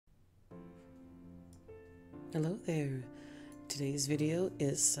Hello there. Today's video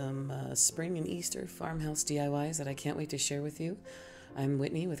is some spring and Easter farmhouse DIYs that I can't wait to share with you. I'm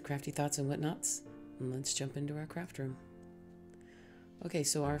Whitney with Crafty Thoughts and Whatnots, and let's jump into our craft room. Okay,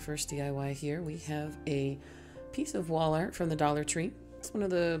 so our first DIY here, we have a piece of wall art from the Dollar Tree. It's one of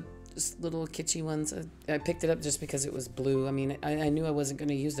the just little kitschy ones. I picked it up just because it was blue. I mean, I knew I wasn't going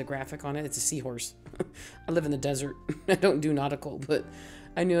to use the graphic on it. It's a seahorse. I live in the desert. I don't do nautical, but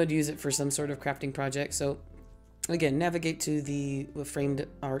I knew I'd use it for some sort of crafting project. So again, navigate to the framed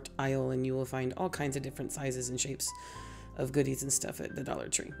art aisle and you will find all kinds of different sizes and shapes of goodies and stuff at the Dollar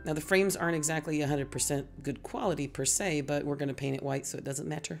Tree. Now the frames aren't exactly 100% good quality per se, but we're going to paint it white so it doesn't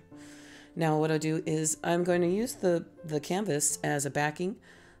matter. Now what I'll do is I'm going to use the canvas as a backing.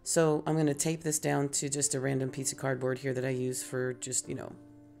 So I'm going to tape this down to just a random piece of cardboard here that I use for just,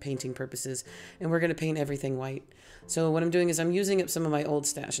 painting purposes. And we're going to paint everything white. So what I'm doing is I'm using up some of my old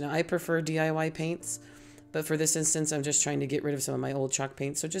stash. Now I prefer DIY paints, but for this instance, I'm just trying to get rid of some of my old chalk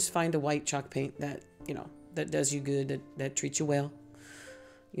paint. So just find a white chalk paint that, that does you good, that treats you well.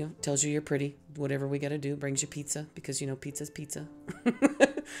 Tells you you're pretty. Whatever we got to do, brings you pizza because, pizza's pizza.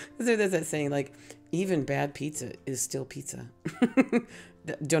 There's that saying, like, even bad pizza is still pizza.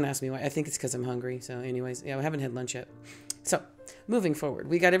 Don't ask me why. I think it's because I'm hungry. So anyways, I haven't had lunch yet. So moving forward,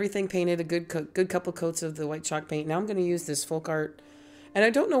 we got everything painted, a good couple coats of the white chalk paint. Now I'm going to use this folk art. And I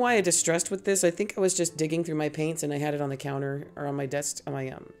don't know why I distressed with this. I think I was just digging through my paints and I had it on the counter or on my desk, on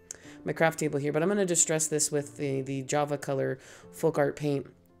my craft table here. But I'm going to distress this with the Java color folk art paint.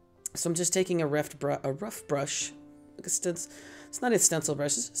 So I'm just taking a rough brush. It's not a stencil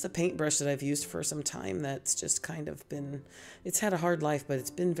brush. It's just a paint brush that I've used for some time. That's just kind of been, it's had a hard life, but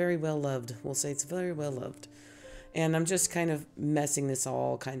it's been very well loved. We'll say it's very well loved. And I'm just kind of messing this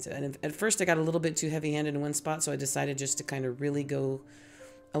all kinds of, and at first I got a little bit too heavy-handed in one spot, so I decided just to kind of really go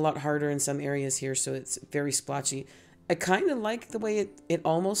a lot harder in some areas here, so it's very splotchy. I kind of like the way it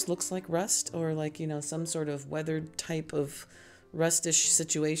almost looks like rust, or like, some sort of weathered type of rustish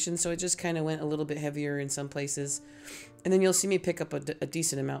situation, so I just kind of went a little bit heavier in some places. And then you'll see me pick up a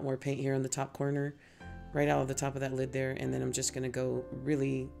decent amount more paint here on the top corner, right out of the top of that lid there, and then I'm just going to go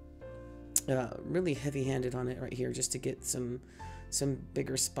really heavy-handed on it right here just to get some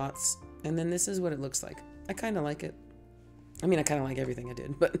bigger spots. And then this is what it looks like. I kind of like it. I mean, I kind of like everything I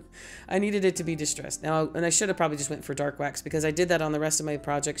did, but I needed it to be distressed. Now, and I should have probably just went for dark wax because I did that on the rest of my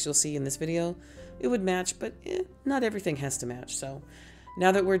projects you'll see in this video. It would match, but not everything has to match. So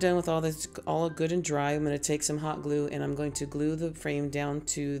now that we're done with all this, all good and dry, I'm going to take some hot glue and I'm going to glue the frame down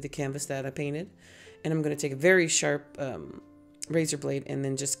to the canvas that I painted. And I'm going to take a very sharp razor blade and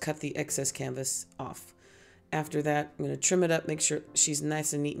then just cut the excess canvas off. After that, I'm going to trim it up, make sure she's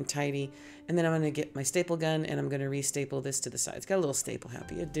nice and neat and tidy, and then I'm going to get my staple gun and I'm going to re-staple this to the side. It's got a little staple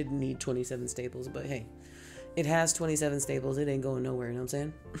happy. It didn't need 27 staples, but hey, it has 27 staples. It ain't going nowhere, you know what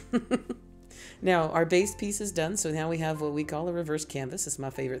I'm saying? Now, our base piece is done, so now we have what we call a reverse canvas. It's my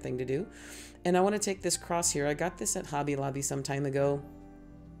favorite thing to do. And I want to take this cross here. I got this at Hobby Lobby some time ago.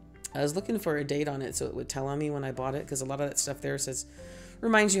 I was looking for a date on it so it would tell on me when I bought it, because a lot of that stuff there says,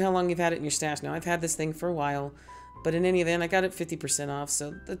 reminds you how long you've had it in your stash. Now, I've had this thing for a while, but in any event, I got it 50% off,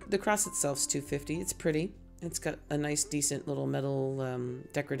 so the cross itself is $2.50. It's pretty. It's got a nice, decent little metal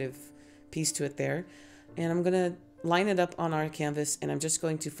decorative piece to it there. And I'm going to line it up on our canvas, and I'm just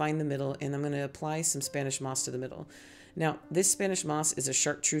going to find the middle, and I'm going to apply some Spanish moss to the middle. Now, this Spanish moss is a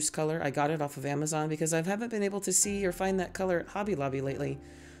chartreuse color. I got it off of Amazon because I haven't been able to see or find that color at Hobby Lobby lately.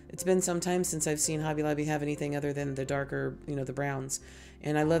 It's been some time since I've seen Hobby Lobby have anything other than the darker, the browns.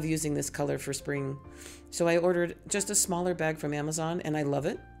 And I love using this color for spring. So I ordered just a smaller bag from Amazon, and I love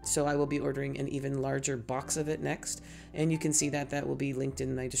it. So I will be ordering an even larger box of it next. And you can see that will be linked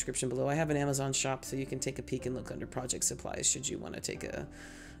in my description below. I have an Amazon shop, so you can take a peek and look under project supplies should you want to take a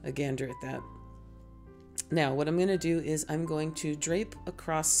gander at that. Now, what I'm going to do is I'm going to drape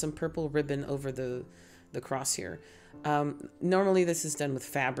across some purple ribbon over the cross here. Normally this is done with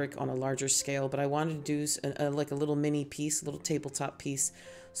fabric on a larger scale, but I wanted to do like a little mini piece, a little tabletop piece.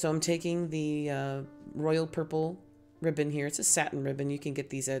 So I'm taking the royal purple ribbon here. It's a satin ribbon. You can get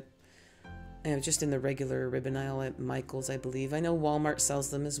these at just in the regular ribbon aisle at Michael's, I believe. I know Walmart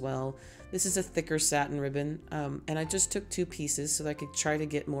sells them as well. This is a thicker satin ribbon, and I just took two pieces so that I could try to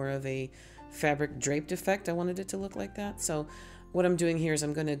get more of a fabric draped effect. I wanted it to look like that. So what I'm doing here is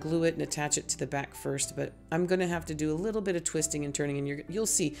I'm going to glue it and attach it to the back first, but I'm going to have to do a little bit of twisting and turning, and you'll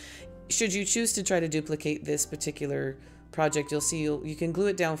see, should you choose to try to duplicate this particular project, you'll see you can glue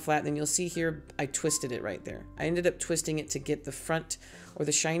it down flat, and then you'll see here I twisted it right there. I ended up twisting it to get the front or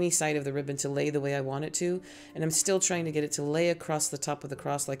the shiny side of the ribbon to lay the way I want it to, and I'm still trying to get it to lay across the top of the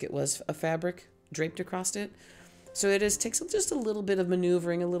cross like it was a fabric draped across it. So it takes just a little bit of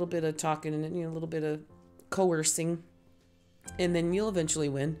maneuvering, a little bit of talking, and a little bit of coercing, and then you'll eventually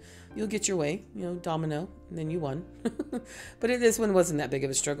win. You'll get your way, domino, and then you won. But this one wasn't that big of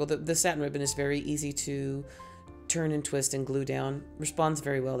a struggle. The satin ribbon is very easy to turn and twist and glue down. Responds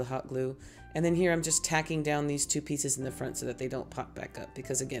very well to hot glue. And then here I'm just tacking down these two pieces in the front so that they don't pop back up.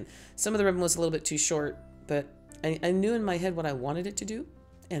 Because again, some of the ribbon was a little bit too short, but I knew in my head what I wanted it to do,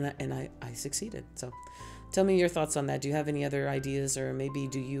 and I succeeded. So tell me your thoughts on that. Do you have any other ideas, or maybe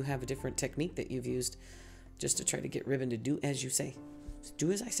do you have a different technique that you've used just to try to get ribbon to do as you say?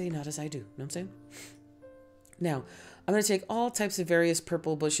 Do as I say, not as I do. Know what I'm saying? Now, I'm going to take all types of various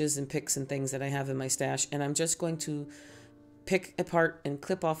purple bushes and picks and things that I have in my stash, and I'm just going to pick apart and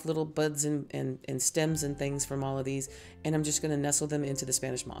clip off little buds and stems and things from all of these, and I'm just going to nestle them into the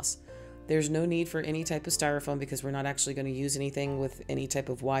Spanish moss. There's no need for any type of styrofoam because we're not actually going to use anything with any type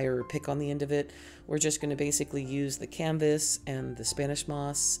of wire or pick on the end of it. We're just going to basically use the canvas and the Spanish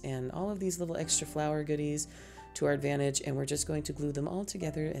moss and all of these little extra flower goodies to our advantage, and we're just going to glue them all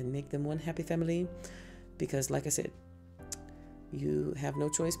together and make them one happy family, because like I said, you have no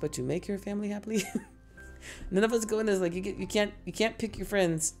choice but to make your family happily. None of us go in this like you can't pick your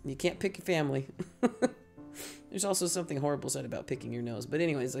friends, you can't pick your family. There's also something horrible said about picking your nose, but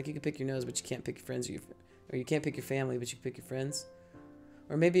anyways, like you can pick your nose but you can't pick your friends, or you can't pick your family but you can pick your friends,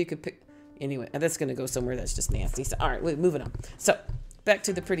 or maybe you could pick anyway. That's gonna go somewhere that's just nasty. So all right, wait, moving on. So back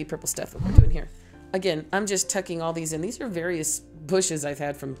to the pretty purple stuff that we're doing here. Again, I'm just tucking all these in. These are various bushes I've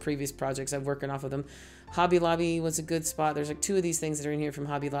had from previous projects. I'm working off of them. Hobby Lobby was a good spot. There's like two of these things that are in here from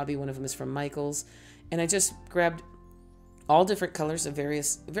Hobby Lobby. One of them is from Michael's. And I just grabbed all different colors of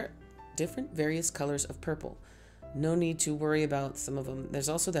various colors of purple. No need to worry about some of them. There's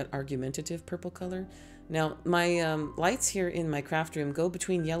also that argumentative purple color. Now, my lights here in my craft room go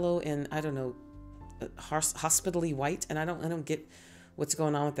between yellow and, I don't know, hospitally white. And I don't get what's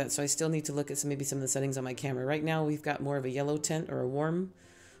going on with that, so I still need to look at maybe some of the settings on my camera. Right now we've got more of a yellow tint or a warm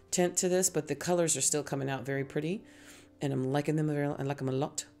tint to this, but the colors are still coming out very pretty, and I'm liking them. I like them a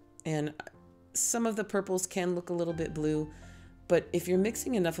lot. And some of the purples can look a little bit blue, but if you're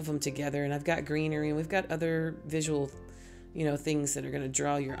mixing enough of them together, and I've got greenery and we've got other visual things that are going to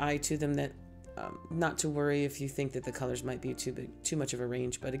draw your eye to them, that not to worry if you think that the colors might be too much of a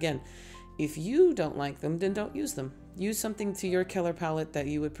range. But again, if you don't like them, then don't use them. Use something to your color palette that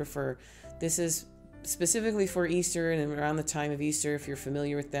you would prefer. This is specifically for Easter, and around the time of Easter, if you're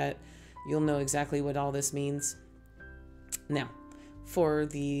familiar with that, you'll know exactly what all this means. Now, for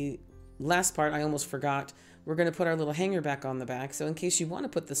the last part, I almost forgot. We're going to put our little hanger back on the back. So in case you want to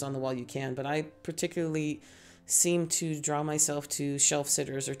put this on the wall, you can. But I particularly seem to draw myself to shelf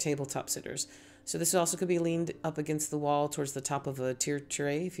sitters or tabletop sitters. So this also could be leaned up against the wall towards the top of a tier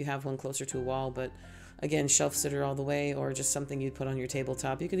tray if you have one closer to a wall. But again, shelf sitter all the way, or just something you'd put on your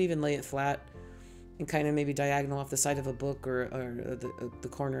tabletop. You could even lay it flat and kind of maybe diagonal off the side of a book, or the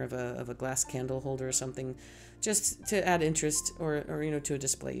corner of a glass candle holder or something, just to add interest, or to a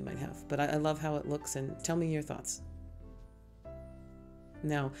display you might have. But I love how it looks, and tell me your thoughts.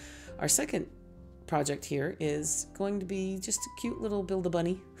 Now, our second project here is going to be just a cute little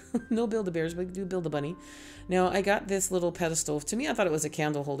Build-A-Bunny. No Build-A-Bears, but we do Build-A-Bunny. Now, I got this little pedestal. To me, I thought it was a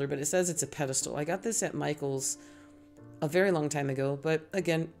candle holder, but it says it's a pedestal. I got this at Michael's a very long time ago, but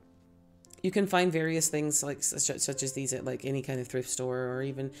again, you can find various things like such as these at like any kind of thrift store, or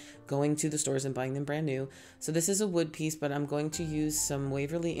even going to the stores and buying them brand new. So this is a wood piece, but I'm going to use some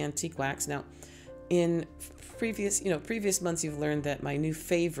Waverly Antique Wax. Now, in previous months, you've learned that my new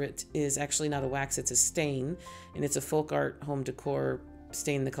favorite is actually not a wax, it's a stain, and it's a folk art home decor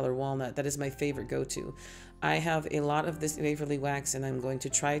stain the color walnut. That is my favorite go-to. I have a lot of this Waverly wax, and I'm going to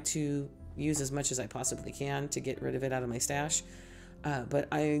try to use as much as I possibly can to get rid of it out of my stash. But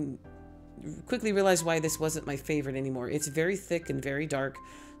I quickly realized why this wasn't my favorite anymore. It's very thick and very dark,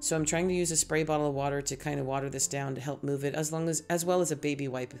 so I'm trying to use a spray bottle of water to kind of water this down to help move it, as well as a baby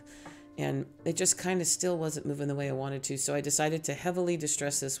wipe. And it just kind of still wasn't moving the way I wanted to, so I decided to heavily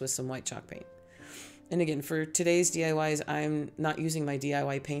distress this with some white chalk paint. And again, for today's DIYs, I'm not using my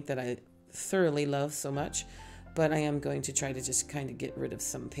DIY paint that I thoroughly love so much, but I am going to try to just kind of get rid of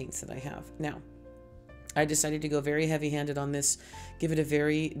some paints that I have. Now, I decided to go very heavy-handed on this, give it a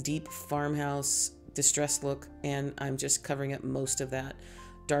very deep farmhouse distressed look, and I'm just covering up most of that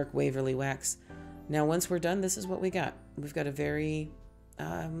dark Waverly wax. Now, once we're done, this is what we got. We've got a very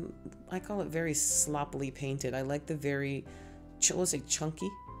I call it very sloppily painted. I like the very, let's say chunky.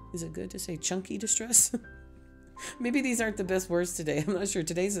 Is it good to say chunky distress? Maybe these aren't the best words today. I'm not sure.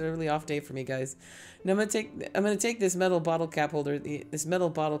 Today's a really off day for me, guys. Now I'm gonna take this metal bottle cap holder, this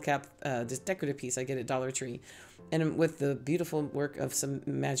decorative piece I get at Dollar Tree, and with the beautiful work of some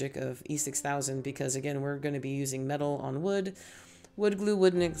magic of E6000, because again, we're going to be using metal on wood. Wood glue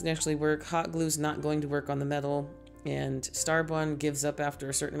wouldn't actually work. Hot glue's not going to work on the metal. And Starbond gives up after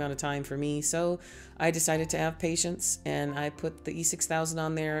a certain amount of time for me, so I decided to have patience, and I put the E6000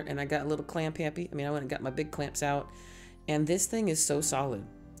 on there, and I got a little clamp happy. I mean, I went and got my big clamps out, and this thing is so solid.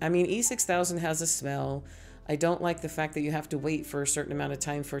 I mean, E6000 has a smell. I don't like the fact that you have to wait for a certain amount of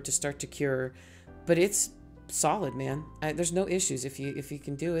time for it to start to cure, but it's solid, man. There's no issues if you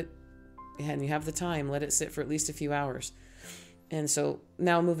can do it, and you have the time. Let it sit for at least a few hours. And so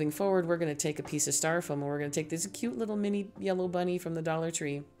now moving forward, we're going to take a piece of styrofoam and we're going to take this cute little mini yellow bunny from the Dollar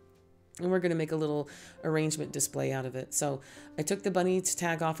Tree, and we're going to make a little arrangement display out of it. So I took the bunny to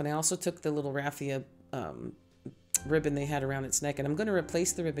tag off, and I also took the little raffia ribbon they had around its neck, and I'm going to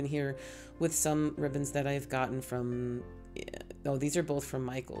replace the ribbon here with some ribbons that I've gotten from, oh, these are both from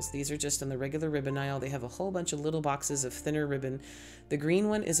Michael's. These are just on the regular ribbon aisle. They have a whole bunch of little boxes of thinner ribbon. The green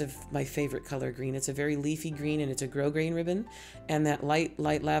one is my favorite color green. It's a very leafy green, and it's a grosgrain ribbon. And that light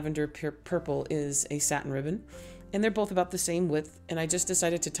lavender purple is a satin ribbon. And they're both about the same width. And I just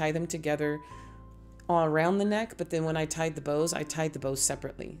decided to tie them together all around the neck. But then when I tied the bows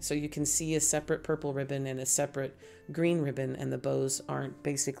separately. So you can see a separate purple ribbon and a separate green ribbon, and the bows aren't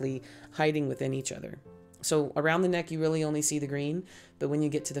basically hiding within each other. So around the neck, you really only see the green, but when you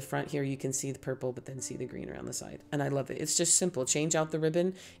get to the front here, you can see the purple, but then see the green around the side. And I love it. It's just simple. Change out the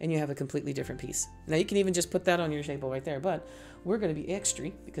ribbon, and you have a completely different piece. Now, you can even just put that on your table right there, but we're going to be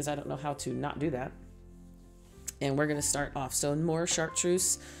extra because I don't know how to not do that. And we're going to start off. So more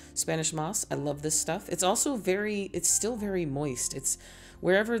chartreuse, Spanish moss. I love this stuff. It's also it's still very moist. It's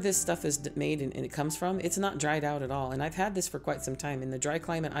wherever this stuff is made and it comes from, it's not dried out at all. And I've had this for quite some time. In the dry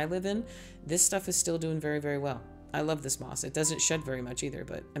climate I live in, this stuff is still doing very, very well. I love this moss. It doesn't shed very much either,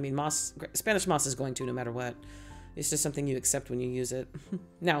 but I mean, Spanish moss is going to no matter what. It's just something you accept when you use it.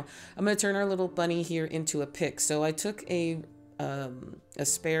 Now, I'm going to turn our little bunny here into a pick. So I took a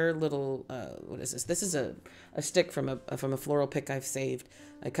spare little, what is this? This is a stick from a floral pick I've saved.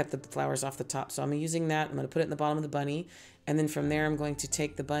 I cut the flowers off the top. So I'm using that. I'm going to put it in the bottom of the bunny. And then from there, I'm going to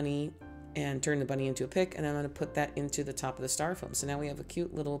take the bunny and turn the bunny into a pick. And I'm going to put that into the top of the styrofoam. So now we have a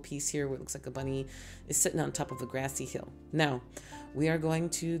cute little piece here where it looks like a bunny is sitting on top of a grassy hill. Now, we are going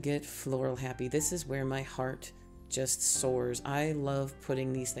to get floral happy. This is where my heart just soars. I love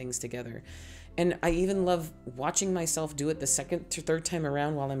putting these things together. And I even love watching myself do it the second to third time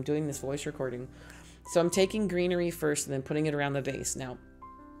around while I'm doing this voice recording. So I'm taking greenery first and then putting it around the base. Now,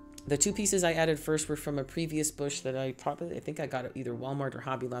 the two pieces I added first were from a previous bush that I think I got at either Walmart or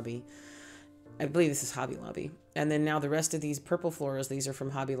Hobby Lobby. I believe this is Hobby Lobby. And then now the rest of these purple florals, these are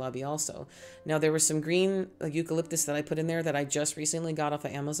from Hobby Lobby also. Now there was some green eucalyptus that I put in there that I just recently got off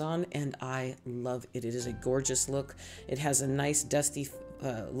of Amazon, and I love it. It is a gorgeous look. It has a nice dusty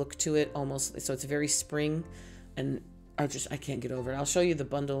look to it almost, so it's very spring, and I can't get over it. I'll show you the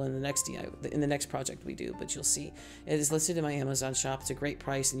bundle in the next project we do, but you'll see. It is listed in my Amazon shop. It's a great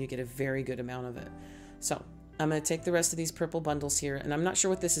price, and you get a very good amount of it. So I'm going to take the rest of these purple bundles here, and I'm not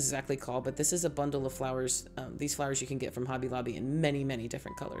sure what this is exactly called, but this is a bundle of flowers. These flowers you can get from Hobby Lobby in many, many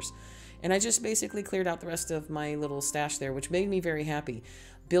different colors. And I just basically cleared out the rest of my little stash there, which made me very happy.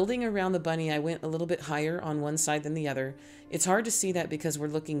 Building around the bunny, I went a little bit higher on one side than the other. It's hard to see that because we're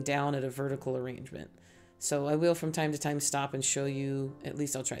looking down at a vertical arrangement. So I will from time to time stop and show you, at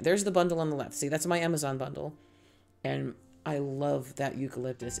least I'll try. There's the bundle on the left. See, that's my Amazon bundle. And I love that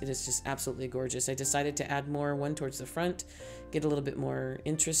eucalyptus. It is just absolutely gorgeous. I decided to add one towards the front, get a little bit more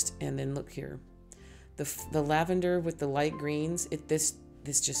interest, and then look here. The lavender with the light greens, this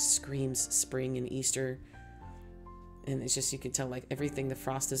just screams spring and Easter. And it's just, you can tell like everything, the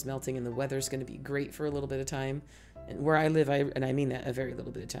frost is melting and the weather's going to be great for a little bit of time. And where I live, and I mean that, a very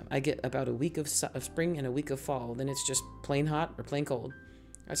little bit of time. I get about a week of spring and a week of fall. Then it's just plain hot or plain cold.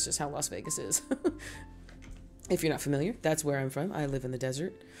 That's just how Las Vegas is. If you're not familiar, that's where I'm from. I live in the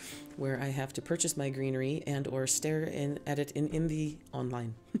desert, where I have to purchase my greenery and or stare at it in envy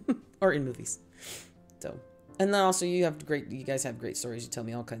online or in movies. So, and then also you guys have great stories. You tell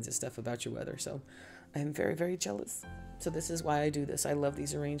me all kinds of stuff about your weather. So I'm very, very jealous. So this is why I do this. I love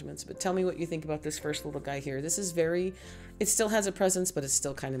these arrangements. But tell me what you think about this first little guy here. This is it still has a presence, but it's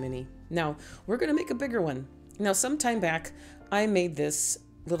still kind of mini. Now, we're going to make a bigger one. Now, some time back, I made this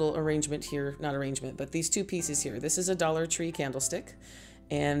little arrangement here, not arrangement, but these two pieces here. This is a Dollar Tree candlestick,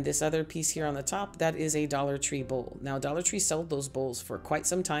 and this other piece here on the top, that is a Dollar Tree bowl. Now, Dollar Tree sold those bowls for quite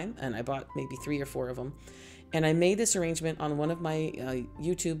some time, and I bought maybe 3 or 4 of them. And I made this arrangement on one of my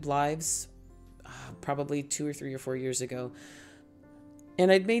YouTube lives, probably 2 or 3 or 4 years ago. And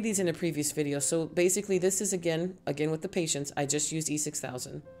I'd made these in a previous video. So basically this is again with the patience, I just used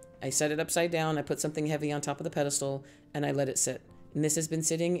E6000. I set it upside down, I put something heavy on top of the pedestal, and I let it sit. And this has been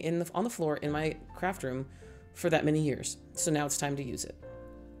sitting on the floor in my craft room for that many years. So now it's time to use it.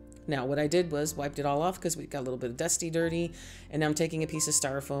 Now, what I did was wiped it all off because we got a little bit of dusty, dirty, and now I'm taking a piece of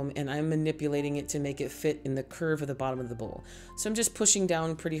styrofoam and I'm manipulating it to make it fit in the curve of the bottom of the bowl. So I'm just pushing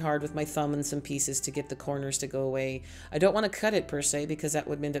down pretty hard with my thumb and some pieces to get the corners to go away. I don't want to cut it per se because that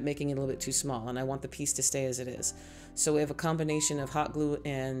would end up making it a little bit too small, and I want the piece to stay as it is. So we have a combination of hot glue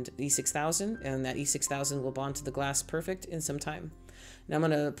and E6000, and that E6000 will bond to the glass perfect in some time. Now I'm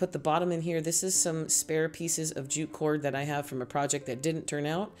going to put the bottom in here. This is some spare pieces of jute cord that I have from a project that didn't turn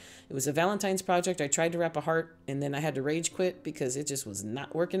out. It was a Valentine's project. I tried to wrap a heart and then I had to rage quit because it just was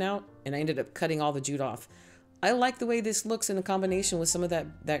not working out, and I ended up cutting all the jute off. I like the way this looks in a combination with some of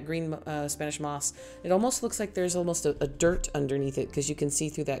that green Spanish moss. It almost looks like there's almost a dirt underneath it because you can see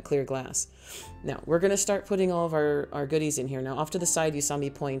through that clear glass. Now we're going to start putting all of our goodies in here. Now off to the side you saw me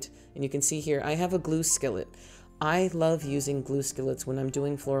point, and you can see here I have a glue skillet. I love using glue skillets when I'm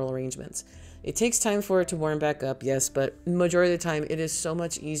doing floral arrangements. It takes time for it to warm back up, yes, but majority of the time it is so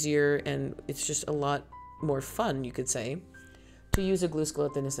much easier and it's just a lot more fun, you could say, to use a glue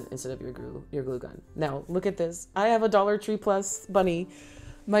skillet than instead of your glue gun. Now, look at this. I have a Dollar Tree Plus bunny.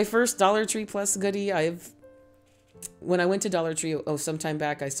 My first Dollar Tree Plus goodie. When I went to Dollar Tree, some time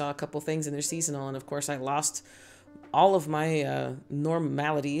back, I saw a couple things and they're seasonal, and of course I lost all of my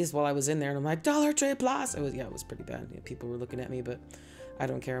normalities while I was in there, and I'm like, Dollar Tree Plus. It was pretty bad. You know, people were looking at me, but I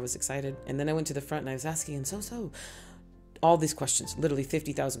don't care. I was excited. And then I went to the front and I was asking him, so all these questions, literally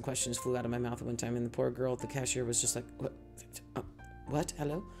 50,000 questions flew out of my mouth at one time. And the poor girl at the cashier was just like, what?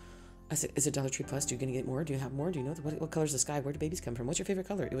 Hello? I said, is it Dollar Tree Plus? Are you going to get more? Do you have more? Do you know what color's the sky? Where do babies come from? What's your favorite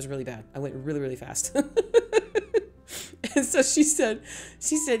color? It was really bad. I went really, really fast. And so she said,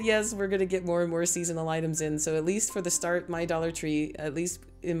 yes, we're going to get more and more seasonal items in. So at least for the start, my Dollar Tree, at least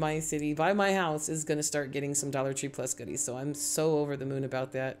in my city, by my house, is going to start getting some Dollar Tree Plus goodies. So I'm so over the moon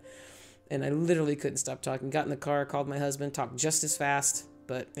about that. And I literally couldn't stop talking. Got in the car, called my husband, talked just as fast,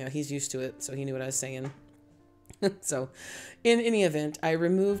 but you know, he's used to it, so he knew what I was saying. So in any event, I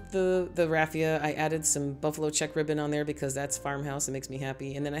removed the raffia. I added some buffalo check ribbon on there because that's Farmhouse. It makes me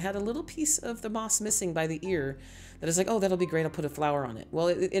happy. And then I had a little piece of the moss missing by the ear that I was like, oh, that'll be great. I'll put a flower on it. Well,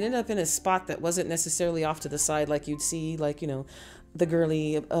 it ended up in a spot that wasn't necessarily off to the side like you'd see, like, you know, the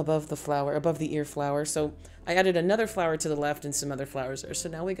girly above the ear flower. So I added another flower to the left and some other flowers there. So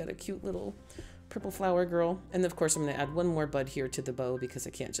now we got a cute little purple flower girl. And of course, I'm going to add one more bud here to the bow because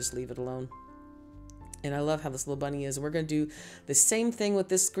I can't just leave it alone. And I love how this little bunny is. We're going to do the same thing with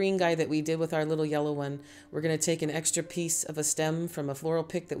this green guy that we did with our little yellow one. We're going to take an extra piece of a stem from a floral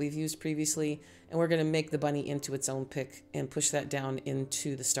pick that we've used previously, and we're going to make the bunny into its own pick and push that down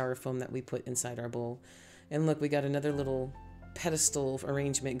into the styrofoam that we put inside our bowl. And look, we got another little pedestal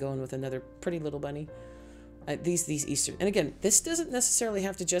arrangement going with another pretty little bunny. These Easter. And again, this doesn't necessarily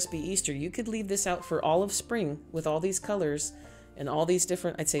have to just be Easter. You could leave this out for all of spring with all these colors and all these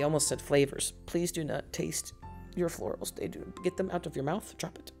different, I'd say almost said flavors. Please do not taste your florals. Get them out of your mouth.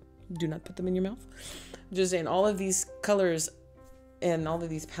 Drop it. Do not put them in your mouth. Just saying, all of these colors and all of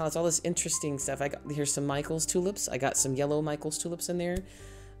these palettes, all this interesting stuff. Here's some Michael's tulips. I got some yellow Michael's tulips in there.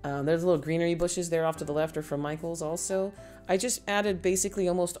 There's little greenery bushes there off to the left are from Michael's also. I just added basically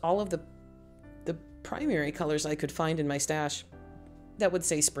almost all of the primary colors I could find in my stash that would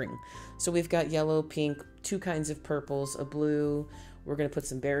say spring. So we've got yellow, pink, 2 kinds of purples, a blue. We're going to put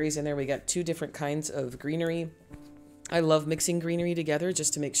some berries in there. We got 2 different kinds of greenery. I love mixing greenery together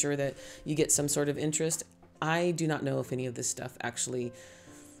just to make sure that you get some sort of interest. I do not know if any of this stuff actually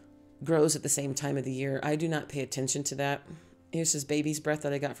grows at the same time of the year. I do not pay attention to that. Here's this baby's breath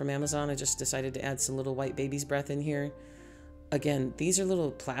that I got from Amazon. I just decided to add some little white baby's breath in here. Again, these are little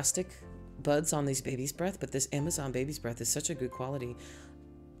plastic buds on these baby's breath, but this Amazon baby's breath is such a good quality.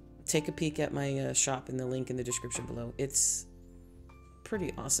 Take a peek at my shop in the link in the description below. It's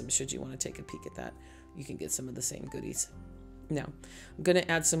pretty awesome. Should you want to take a peek at that, you can get some of the same goodies. Now I'm going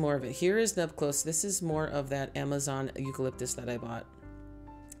to add some more of it. Here is up close. This is more of that Amazon eucalyptus that I bought.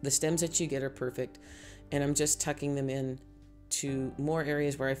 The stems that you get are perfect, and I'm just tucking them in to more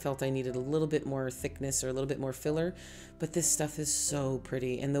areas where I felt I needed a little bit more thickness or a little bit more filler. But this stuff is so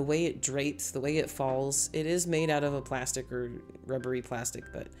pretty, and the way it drapes, the way it falls, it is made out of a plastic or rubbery plastic,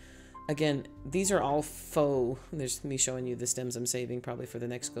 but again, these are all faux. There's me showing you the stems I'm saving probably for the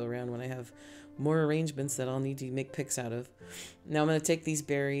next go around when I have more arrangements that I'll need to make picks out of. Now I'm going to take these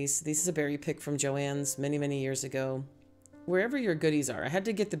berries. This is a berry pick from Joann's many years ago. Wherever your goodies are, I had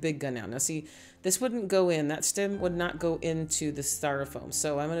to get the big gun out. Now see, this wouldn't go in, that stem would not go into the styrofoam.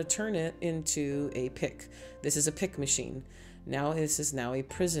 So I'm going to turn it into a pick. This is a pick machine. Now this is now a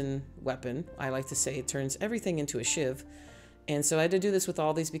prison weapon. I like to say it turns everything into a shiv. And so I had to do this with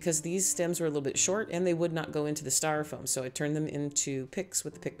all these because these stems were a little bit short and they would not go into the styrofoam. So I turned them into picks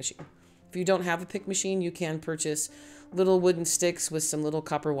with the pick machine. If you don't have a pick machine, you can purchase little wooden sticks with some little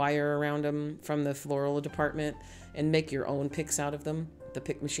copper wire around them from the floral department and make your own picks out of them. The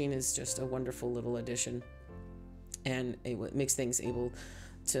pick machine is just a wonderful little addition, and it makes things able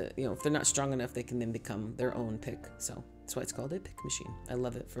to, you know, if they're not strong enough, they can then become their own pick. So that's why it's called a pick machine. I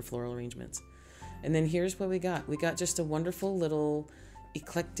love it for floral arrangements. And then here's what we got. We got just a wonderful little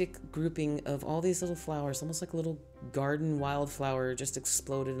eclectic grouping of all these little flowers, almost like a little garden wildflower just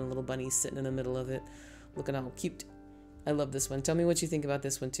exploded and a little bunny sitting in the middle of it. Look at how cute. I love this one. Tell me what you think about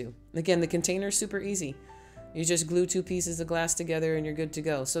this one too. Again, the container's super easy. You just glue 2 pieces of glass together and you're good to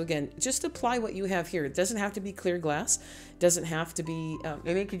go. So again, just apply what you have here. It doesn't have to be clear glass. It doesn't have to be,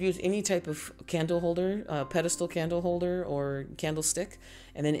 and you could use any type of candle holder, pedestal candle holder or candlestick,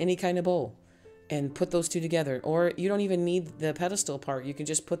 and then any kind of bowl. And put those 2 together. Or you don't even need the pedestal part. You can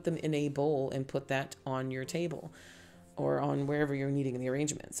just put them in a bowl and put that on your table or on wherever you're needing the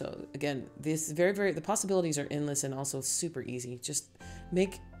arrangement. So again, this the possibilities are endless and also super easy. Just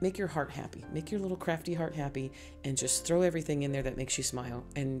make your heart happy. Make your little crafty heart happy and just throw everything in there that makes you smile.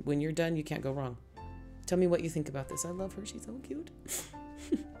 And when you're done, you can't go wrong. Tell me what you think about this. I love her. She's so cute.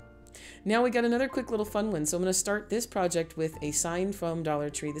 Now we got another quick little fun one. So I'm going to start this project with a sign from Dollar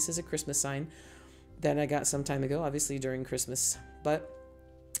Tree. This is a Christmas sign that I got some time ago, obviously during Christmas, but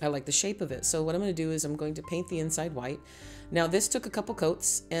I like the shape of it. So what I'm going to do is I'm going to paint the inside white. Now this took a couple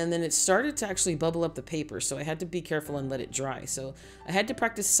coats and then it started to actually bubble up the paper. So I had to be careful and let it dry. So I had to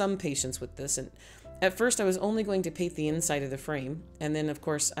practice some patience with this. And at first I was only going to paint the inside of the frame. And then of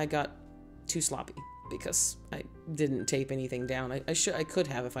course I got too sloppy because I didn't tape anything down. I could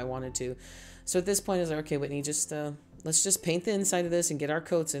have if I wanted to. So at this point I was like, okay, Whitney, just let's just paint the inside of this and get our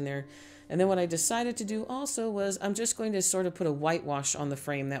coats in there. And then what I decided to do also was I'm just going to sort of put a whitewash on the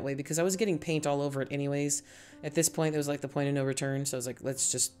frame that way because I was getting paint all over it anyways. At this point, it was like the point of no return. So I was like, let's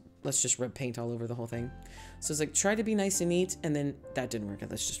just rub paint all over the whole thing. So it's like, try to be nice and neat. And then that didn't work.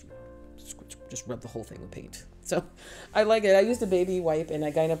 Let's just rub the whole thing with paint. So I like it. I used a baby wipe and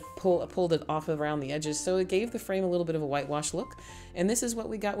I kind of pulled it off around the edges. So it gave the frame a little bit of a whitewash look. And this is what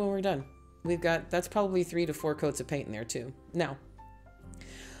we got when we're done. That's probably 3 to 4 coats of paint in there too. Now,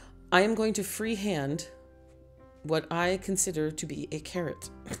 I am going to freehand what I consider to be a carrot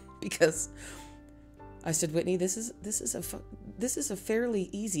because I said, Whitney, this is a fairly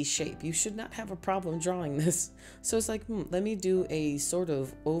easy shape. You should not have a problem drawing this. So it's like, let me do a sort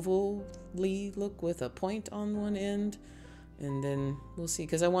of oval-y look with a point on one end, and then we'll see.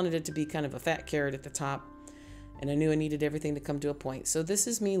 Because I wanted it to be kind of a fat carrot at the top, and I knew I needed everything to come to a point. So this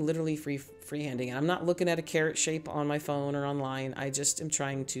is me literally freehanding. And I'm not looking at a carrot shape on my phone or online. I just am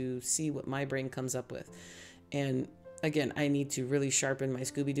trying to see what my brain comes up with. And again, I need to really sharpen my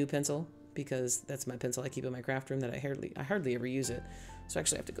Scooby-Doo pencil because that's my pencil I keep in my craft room that I hardly ever use it. So I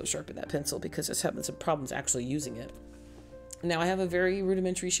actually have to go sharpen that pencil because I was having some problems actually using it. Now I have a very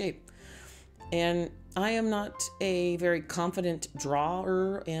rudimentary shape. And I am not a very confident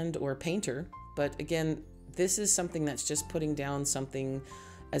drawer or painter. But again, this is something that's just putting down something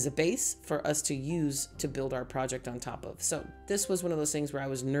as a base for us to use to build our project on top of. So this was one of those things where I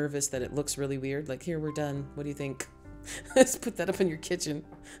was nervous that it looks really weird. Like, here, we're done. What do you think? Let's put that up in your kitchen.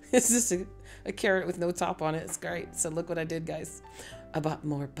 It's just a carrot with no top on it. It's great. So look what I did, guys. I bought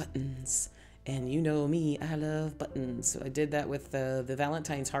more buttons. And you know me, I love buttons. So I did that with the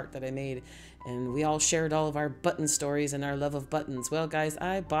Valentine's heart that I made. And we all shared all of our button stories and our love of buttons. Well, guys,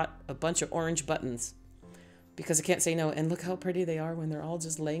 I bought a bunch of orange buttons because I can't say no. And look how pretty they are when they're all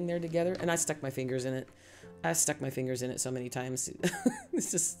just laying there together. And I stuck my fingers in it. I stuck my fingers in it so many times.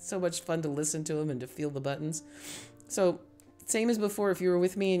 It's just so much fun to listen to them and to feel the buttons. So same as before, if you were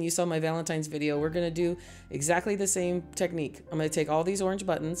with me and you saw my Valentine's video, we're going to do exactly the same technique. I'm going to take all these orange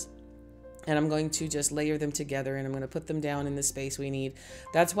buttons And I'm going to just layer them together, and I'm going to put them down in the space we need.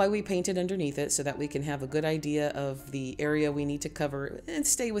 That's why we painted underneath it, so that we can have a good idea of the area we need to cover and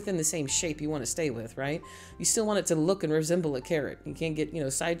stay within the same shape you want to stay with, right? You still want it to look and resemble a carrot. You can't get, you know,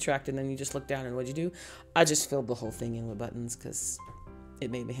 sidetracked and then you just look down and what'd you do? I just filled the whole thing in with buttons because it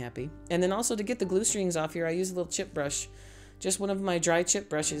made me happy. And then also to get the glue strings off here, I use a little chip brush. Just one of my dry chip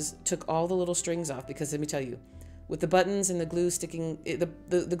brushes, took all the little strings off because let me tell you, with the buttons and the glue sticking,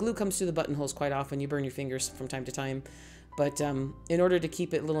 the glue comes through the buttonholes quite often. You burn your fingers from time to time. But in order to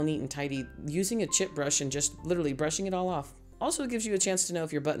keep it a little neat and tidy, using a chip brush and just literally brushing it all off also gives you a chance to know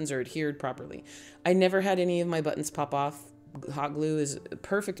if your buttons are adhered properly. I never had any of my buttons pop off. Hot glue is a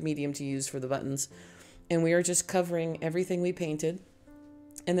perfect medium to use for the buttons. And we are just covering everything we painted.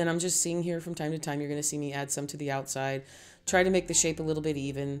 And then I'm just seeing here from time to time, you're going to see me add some to the outside, try to make the shape a little bit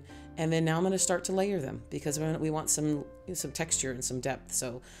even. And then now I'm going to start to layer them because we want some texture and some depth.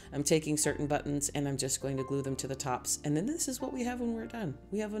 So I'm taking certain buttons and I'm just going to glue them to the tops. And then this is what we have when we're done.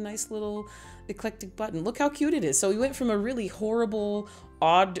 We have a nice little eclectic button. Look how cute it is. So we went from a really horrible,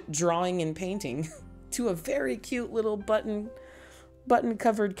 odd drawing and painting to a very cute little button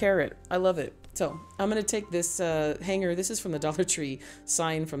covered carrot. I love it. So I'm going to take this hanger. This is from the Dollar Tree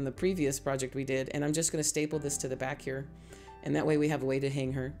sign from the previous project we did. And I'm just going to staple this to the back here. And that way we have a way to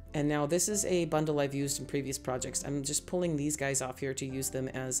hang her. And now this is a bundle I've used in previous projects. I'm just pulling these guys off here to use them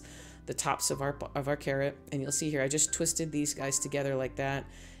as the tops of our carrot. And you'll see here, I just twisted these guys together like that.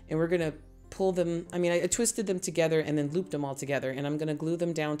 And we're going to pull them. I mean, I twisted them together and then looped them all together. And I'm going to glue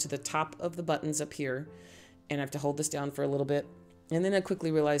them down to the top of the buttons up here. And I have to hold this down for a little bit. And then I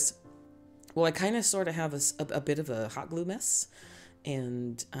quickly realized, well, I kind of sort of have a bit of a hot glue mess.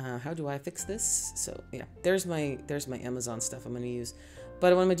 And how do I fix this? So yeah, there's my Amazon stuff I'm going to use.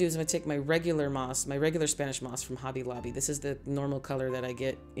 But what I'm going to do is I'm going to take my regular moss, my regular Spanish moss from Hobby Lobby. This is the normal color that I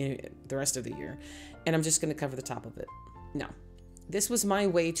get the rest of the year. And I'm just going to cover the top of it. Now, this was my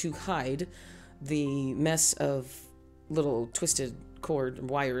way to hide the mess of little twisted cord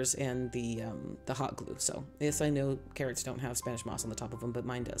wires and the hot glue. So yes, I know carrots don't have Spanish moss on the top of them, but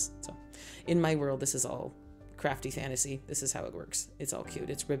mine does. So in my world, this is all crafty fantasy. This is how it works. It's all cute.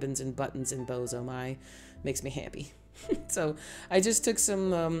 It's ribbons and buttons and bows. Oh my, makes me happy. So I just took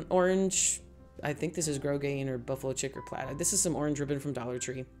some orange, I think this is Grosgrain or Buffalo Chick or Plaid. This is some orange ribbon from Dollar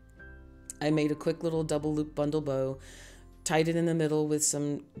Tree. I made a quick little double loop bundle bow, tied it in the middle with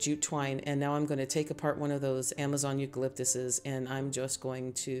some jute twine, and now I'm going to take apart one of those Amazon eucalyptuses and I'm just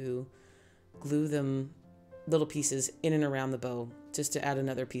going to glue them little pieces in and around the bow just to add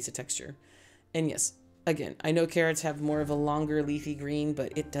another piece of texture. And yes, again, I know carrots have more of a longer leafy green,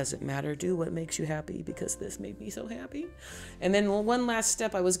 but it doesn't matter. Do what makes you happy because this made me so happy. And then one last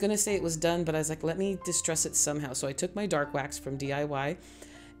step, I was going to say it was done, but I was like, let me distress it somehow. So I took my dark wax from DIY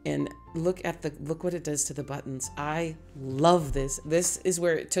and look what it does to the buttons. I love this. This is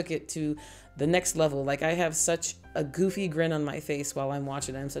where it took it to the next level. Like I have such a goofy grin on my face while I'm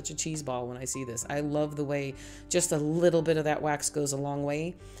watching. I'm such a cheese ball when I see this. I love the way just a little bit of that wax goes a long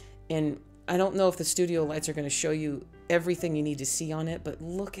way. And I don't know if the studio lights are going to show you everything you need to see on it, but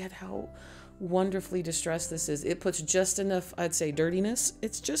look at how wonderfully distressed this is. It puts just enough, I'd say, dirtiness.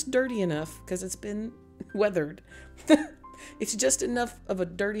 It's just dirty enough because it's been weathered. It's just enough of a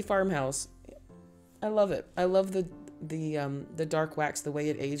dirty farmhouse. I love it. I love the dark wax, the way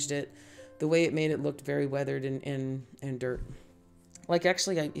it aged it, the way it made it look very weathered and dirt. Like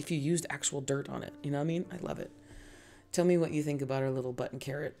actually, if you used actual dirt on it, you know what I mean? I love it. Tell me what you think about our little button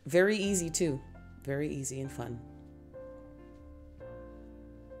carrot. Very easy too. Very easy and fun.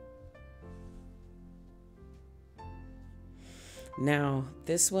 Now,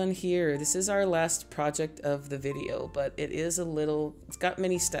 this one here, this is our last project of the video, but it's got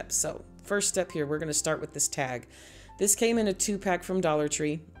many steps. So first step here, we're going to start with this tag. This came in a 2-pack from Dollar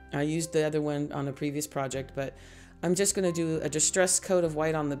Tree. I used the other one on a previous project, but I'm just going to do a distress coat of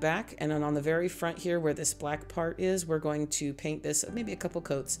white on the back, and then on the very front here where this black part is, we're going to paint this maybe a couple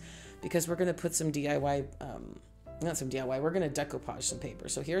coats because we're going to put some DIY, not some DIY, we're going to decoupage some paper.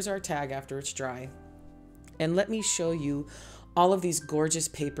 So here's our tag after it's dry. And let me show you all of these gorgeous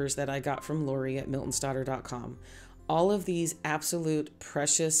papers that I got from Lori at miltonsdaughter.com. All of these absolute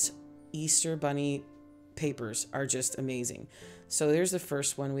precious Easter bunny papers are just amazing. So there's the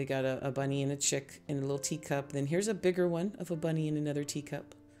first one. We got a bunny and a chick in a little teacup. Then here's a bigger one of a bunny in another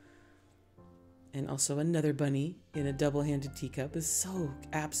teacup. And also another bunny in a double-handed teacup. Is so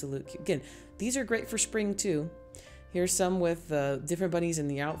absolute cute. Again, these are great for spring too. Here's some with different bunnies in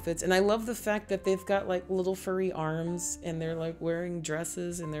the outfits. And I love the fact that they've got like little furry arms and they're like wearing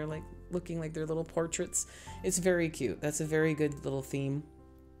dresses and they're like looking like they're little portraits. It's very cute. That's a very good little theme.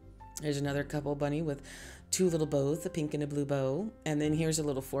 There's another couple bunny with two little bows, a pink and a blue bow. And then here's a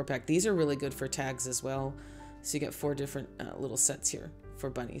little 4-pack. These are really good for tags as well. So you get 4 different little sets here for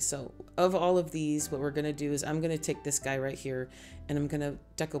bunny. So of all of these, what we're going to do is I'm going to take this guy right here and I'm going to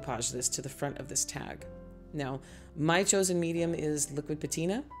decoupage this to the front of this tag. Now, my chosen medium is liquid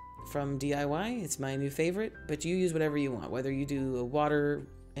patina from DIY. It's my new favorite, but you use whatever you want, whether you do a water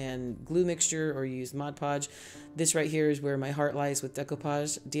and glue mixture or you use Mod Podge. This right here is where my heart lies with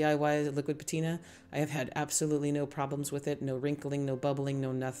decoupage. DIY liquid patina, I have had absolutely no problems with it, no wrinkling, no bubbling,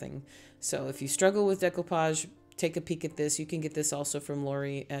 no nothing. So if you struggle with decoupage, take a peek at this. You can get this also from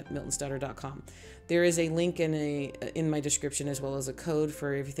Lori at miltonsdaughter.com. There is a link in my description as well as a code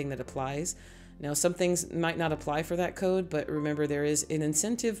for everything that applies. Now, some things might not apply for that code, but remember there is an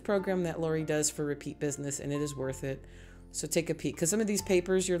incentive program that Lori does for repeat business, and it is worth it. So take a peek, because some of these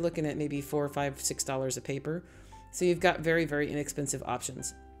papers you're looking at maybe $4, $5, $6 a paper. So you've got very, very inexpensive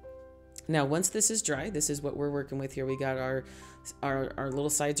options. Now, once this is dry, this is what we're working with here. We got our little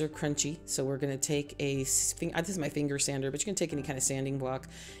sides are crunchy. So we're going to take this is my finger sander, but you can take any kind of sanding block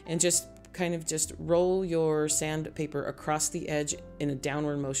and just kind of just roll your sandpaper across the edge in a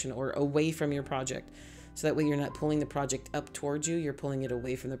downward motion or away from your project. So that way you're not pulling the project up towards you, you're pulling it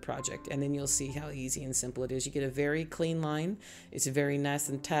away from the project. And then you'll see how easy and simple it is. You get a very clean line. It's very nice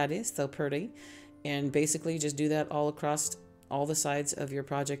and tidy, so pretty. And basically just do that all across all the sides of your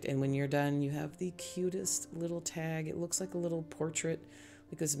project. And when you're done, you have the cutest little tag. It looks like a little portrait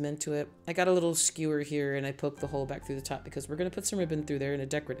because it's meant to it. I got a little skewer here and I poked the hole back through the top because we're going to put some ribbon through there in a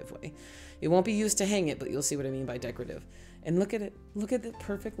decorative way. It won't be used to hang it, but you'll see what I mean by decorative. And look at it. Look at the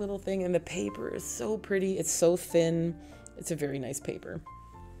perfect little thing. And the paper is so pretty. It's so thin. It's a very nice paper.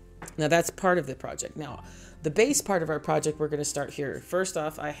 Now that's part of the project. Now, the base part of our project, we're going to start here. First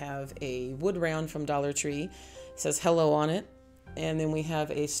off, I have a wood round from Dollar Tree. It says hello on it. And then we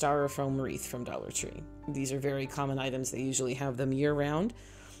have a styrofoam wreath from Dollar Tree. These are very common items. They usually have them year round.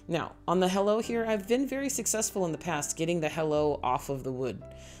 Now, on the hello here, I've been very successful in the past getting the hello off of the wood.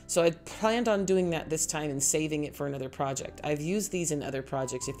 So I planned on doing that this time and saving it for another project. I've used these in other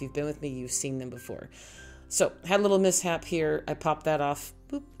projects. If you've been with me, you've seen them before. So, had a little mishap here. I popped that off.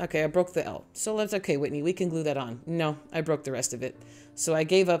 Boop. Okay, I broke the L. So that's okay, Whitney. We can glue that on. No, I broke the rest of it. So I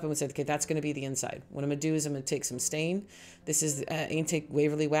gave up and said, okay, that's going to be the inside. What I'm going to do is I'm going to take some stain. This is Antique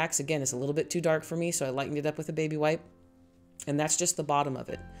Waverly Wax. Again, it's a little bit too dark for me, so I lightened it up with a baby wipe. And that's just the bottom of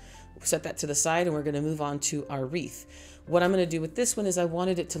it. We'll set that to the side, and we're going to move on to our wreath. What I'm going to do with this one is I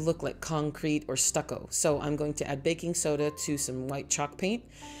wanted it to look like concrete or stucco. So I'm going to add baking soda to some white chalk paint.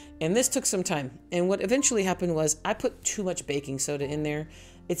 And this took some time. And what eventually happened was I put too much baking soda in there.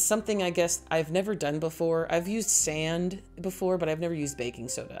 It's something I guess I've never done before. I've used sand before, but I've never used baking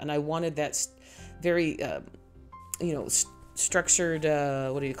soda. And I wanted that very, structured,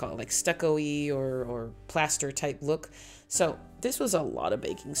 what do you call it? Like stucco-y or plaster type look. So this was a lot of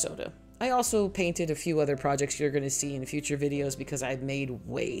baking soda. I also painted a few other projects you're going to see in future videos because I've made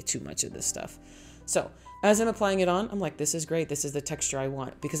way too much of this stuff. So as I'm applying it on, I'm like, this is great. This is the texture I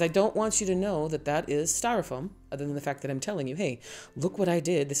want, because I don't want you to know that that is styrofoam, other than the fact that I'm telling you, hey, look what I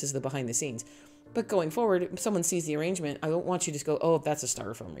did. This is the behind the scenes. But going forward, if someone sees the arrangement, I don't want you to just go, oh, that's a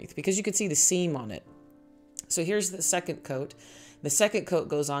styrofoam wreath, because you could see the seam on it. So here's the second coat. The second coat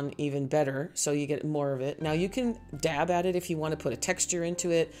goes on even better, so you get more of it. Now you can dab at it if you want to put a texture into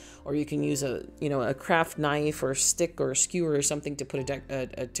it, or you can use a craft knife or a stick or a skewer or something to put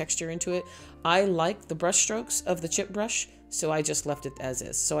a texture into it. I like the brush strokes of the chip brush, so I just left it as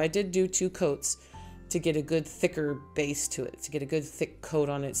is. So I did do 2 coats to get a good thicker base to it, to get a good thick coat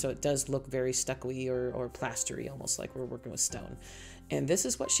on it, so it does look very stucco-y or plastery, almost like we're working with stone. And this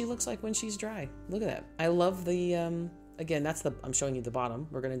is what she looks like when she's dry. Look at that. I love the again, I'm showing you the bottom.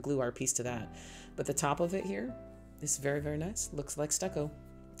 We're going to glue our piece to that. But the top of it here is very, very nice. Looks like stucco.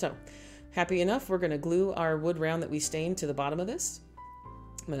 So, happy enough. We're going to glue our wood round that we stained to the bottom of this.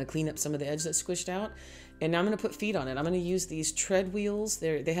 I'm going to clean up some of the edge that's squished out. And now I'm going to put feet on it. I'm going to use these tread wheels.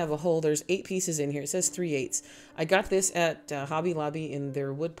 They have a hole. There's 8 pieces in here. It says 3/8. I got this at Hobby Lobby in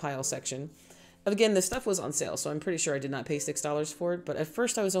their wood pile section. Again, the stuff was on sale, so I'm pretty sure I did not pay $6 for it. But at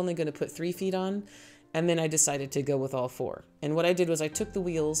first I was only going to put 3 feet on. And then I decided to go with all 4. And what I did was I took the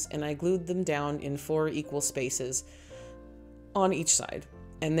wheels and I glued them down in 4 equal spaces on each side.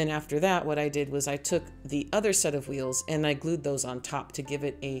 And then after that, what I did was I took the other set of wheels and I glued those on top to give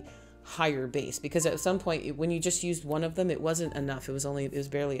it a higher base. Because at some point, when you just used one of them, it wasn't enough. It was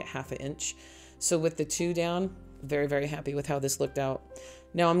barely a ½ inch. So with the 2 down, very, very happy with how this looked out.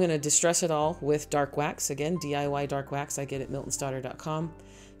 Now I'm going to distress it all with dark wax. Again, DIY dark wax I get at miltonsdaughter.com.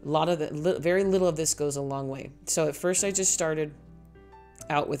 Very little of this goes a long way. So at first I just started,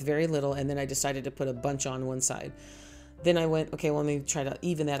 out with very little, and then I decided to put a bunch on one side. Then I went, okay, well, let me try to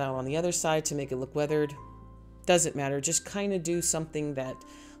even that out on the other side to make it look weathered. Doesn't matter. Just kind of do something that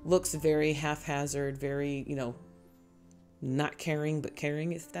looks very haphazard, very, you know, not caring, but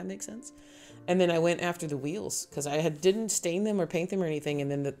caring, if that makes sense. And then I went after the wheels because didn't stain them or paint them or anything. And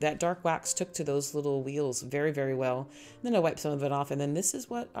then that dark wax took to those little wheels very, very well. And then I wiped some of it off. And then this is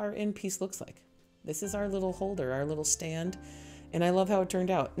what our end piece looks like. This is our little holder, our little stand. And I love how it turned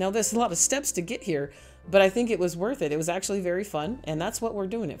out. Now, there's a lot of steps to get here, but I think it was worth it. It was actually very fun. And that's what we're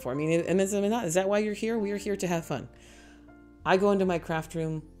doing it for. I mean, is that why you're here? We are here to have fun. I go into my craft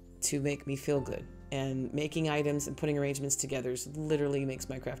room to make me feel good. And making items and putting arrangements together literally makes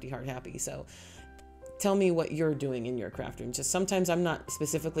my crafty heart happy. So tell me what you're doing in your craft room. Just sometimes I'm not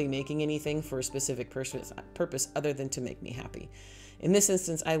specifically making anything for a specific purpose other than to make me happy. In this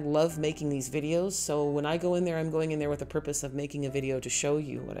instance, I love making these videos. So when I go in there, I'm going in there with the purpose of making a video to show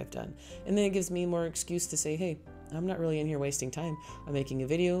you what I've done. And then it gives me more excuse to say, hey, I'm not really in here wasting time. I'm making a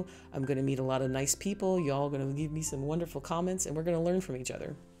video. I'm going to meet a lot of nice people. Y'all are going to give me some wonderful comments, and we're going to learn from each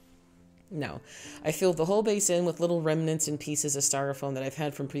other. No, I filled the whole base in with little remnants and pieces of styrofoam that I've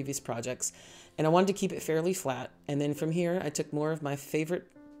had from previous projects, and I wanted to keep it fairly flat. And then from here, I took more of my favorite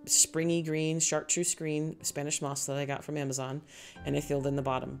springy green, chartreuse green Spanish moss that I got from Amazon, and I filled in the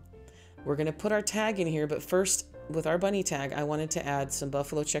bottom. We're going to put our tag in here, but first, with our bunny tag, I wanted to add some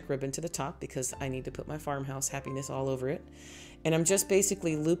buffalo check ribbon to the top because I need to put my farmhouse happiness all over it. And I'm just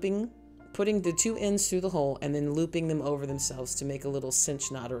basically putting the two ends through the hole and then looping them over themselves to make a little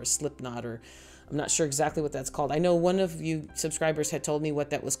cinch knot or a slip knot, or I'm not sure exactly what that's called. I know one of you subscribers had told me what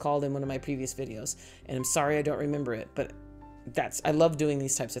that was called in one of my previous videos, and I'm sorry I don't remember it, but I love doing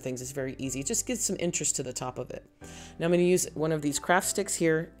these types of things. It's very easy. It just gives some interest to the top of it. Now I'm going to use one of these craft sticks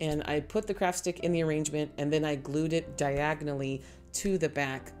here, and I put the craft stick in the arrangement, and then I glued it diagonally to the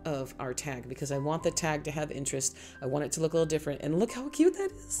back of our tag because I want the tag to have interest. I want it to look a little different, and look how cute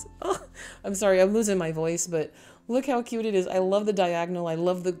that is. Oh, I'm sorry, I'm losing my voice, but look how cute it is. I love the diagonal. I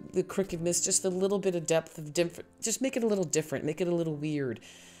love the crookedness, just a little bit of depth of different. Just make it a little different, make it a little weird.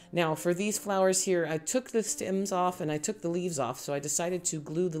 Now for these flowers here, I took the stems off and I took the leaves off, so I decided to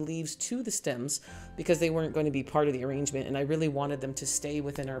glue the leaves to the stems because they weren't going to be part of the arrangement, and I really wanted them to stay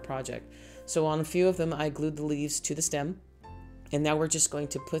within our project. So on a few of them, I glued the leaves to the stem. And now we're just going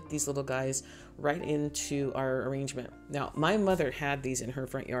to put these little guys right into our arrangement. Now, my mother had these in her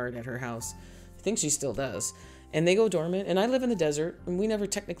front yard at her house. I think she still does. And they go dormant. And I live in the desert, and we never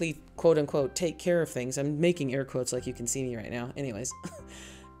technically, quote unquote, take care of things. I'm making air quotes like you can see me right now. Anyways.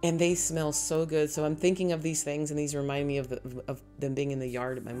 And they smell so good. So I'm thinking of these things, and these remind me of them being in the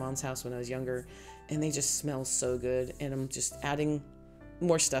yard at my mom's house when I was younger. And they just smell so good. And I'm just adding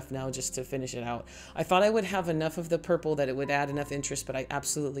more stuff now just to finish it out. I thought I would have enough of the purple that it would add enough interest, but I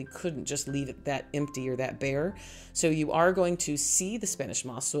absolutely couldn't just leave it that empty or that bare. So you are going to see the Spanish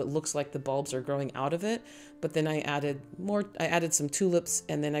moss, so it looks like the bulbs are growing out of it. But then I added some tulips,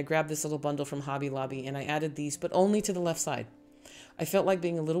 and then I grabbed this little bundle from Hobby Lobby, and I added these, but only to the left side. I felt like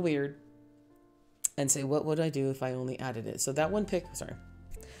being a little weird and say, what would I do if I only added it? So that one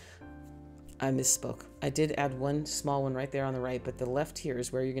I misspoke. I did add one small one right there on the right, but the left here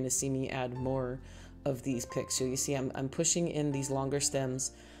is where you're going to see me add more of these picks. So you see I'm pushing in these longer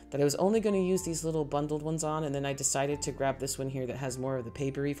stems that I was only going to use these little bundled ones on, and then I decided to grab this one here that has more of the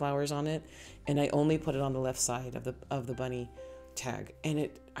papery flowers on it, and I only put it on the left side of the bunny tag. And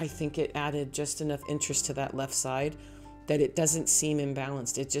I think it added just enough interest to that left side that it doesn't seem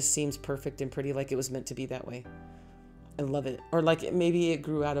imbalanced. It just seems perfect and pretty, like it was meant to be that way. I love it. Or like maybe it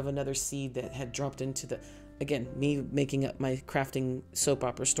grew out of another seed that had dropped into again, me making up my crafting soap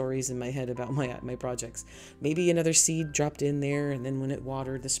opera stories in my head about my projects. Maybe another seed dropped in there, and then when it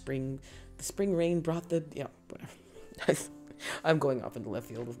watered, the spring rain brought whatever. I'm going off into left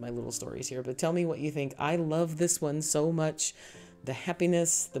field with my little stories here, but tell me what you think. I love this one so much. The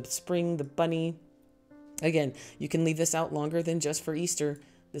happiness, the spring, the bunny. Again, you can leave this out longer than just for Easter.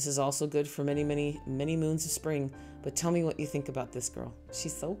 This is also good for many, many, many moons of spring. But tell me what you think about this girl.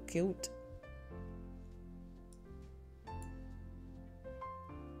 She's so cute.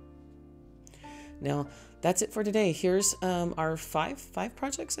 Now, that's it for today. Here's our five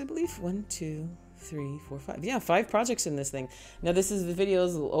projects, I believe. 1, 2, 3, 4, 5. Yeah, 5 projects in this thing. Now, the video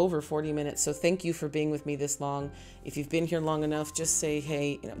is over 40 minutes, so thank you for being with me this long. If you've been here long enough, just say,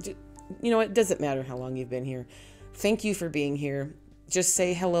 hey, it doesn't matter how long you've been here. Thank you for being here. Just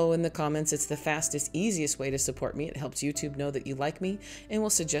say hello in the comments. It's the fastest, easiest way to support me. It helps YouTube know that you like me and will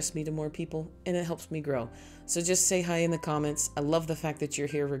suggest me to more people, and it helps me grow. So just say hi in the comments. I love the fact that you're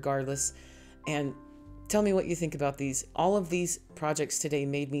here regardless. And Tell me what you think about these. All of these projects today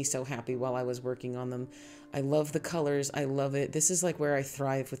made me so happy while I was working on them. I love the colors. I love it. This is like where I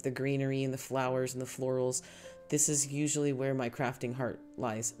thrive with the greenery and the flowers and the florals. This is usually where my crafting heart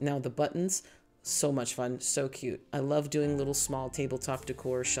lies. Now the buttons, so much fun, so cute. I love doing little small tabletop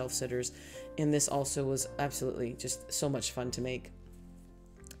decor, shelf sitters, and this also was absolutely just so much fun to make.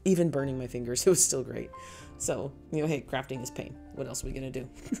 Even burning my fingers, it was still great. So, you know, hey, crafting is pain. What else are we gonna do?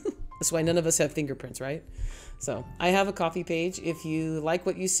 That's why none of us have fingerprints, right? So I have a Ko-fi page. If you like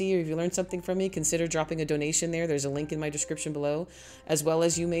what you see or if you learned something from me, consider dropping a donation there. There's a link in my description below, as well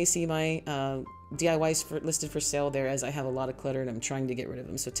as you may see my DIYs listed for sale there, as I have a lot of clutter and I'm trying to get rid of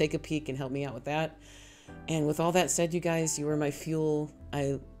them. So take a peek and help me out with that. And with all that said, you guys, you are my fuel.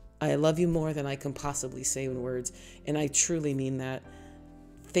 I love you more than I can possibly say in words, and I truly mean that.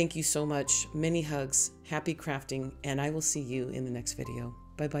 Thank you so much. Many hugs, happy crafting, and I will see you in the next video.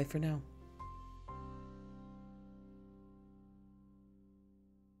 Bye-bye for now.